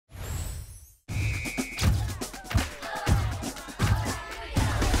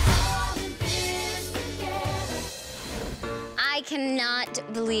cannot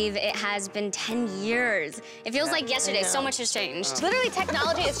believe it has been 10 years. It feels like yesterday. So much has changed. Literally,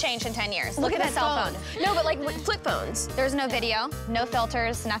 technology has changed in 10 years. Look at that cell phone. No, but like flip phones. There's no video, no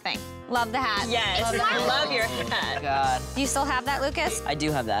filters, nothing. Love the hat. Yes, I love your hat. God. Do you still have that, Lucas? I do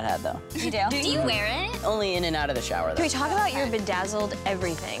have that hat, though. You do? Do you wear it? Only in and out of the shower, though. Can we talk about your bedazzled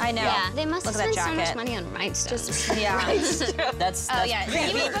everything? I know. Yeah. They must have Look at spent that so much jacket. money on rhinestones. Yeah. That's Oh, yeah.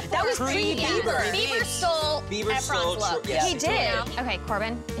 That was pre-Bieber. Bieber stole Bieber stole Efron's look. yeah. He did. Okay,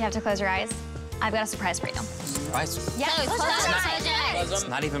 Corbin, you have to close your eyes. I've got a surprise for you. Surprise. Yeah, close your eyes. It's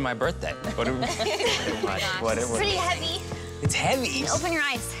not even my birthday. What? Pretty heavy. It's heavy. Open your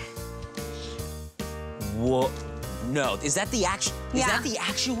eyes. Whoa. No, is that the actual? Is Yeah. that the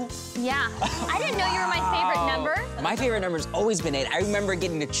actual? Yeah. I didn't know you were my favorite number. My favorite number's always been 8. I remember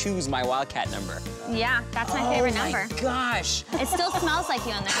getting to choose my Wildcat number. Yeah, that's my favorite number. Oh my gosh. It still smells like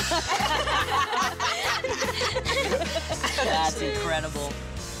you in there. That's incredible.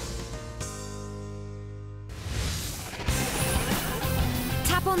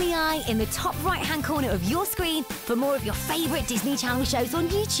 Tap on the eye in the top right-hand corner of your screen for more of your favorite Disney Channel shows on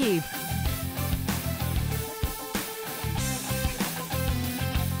YouTube.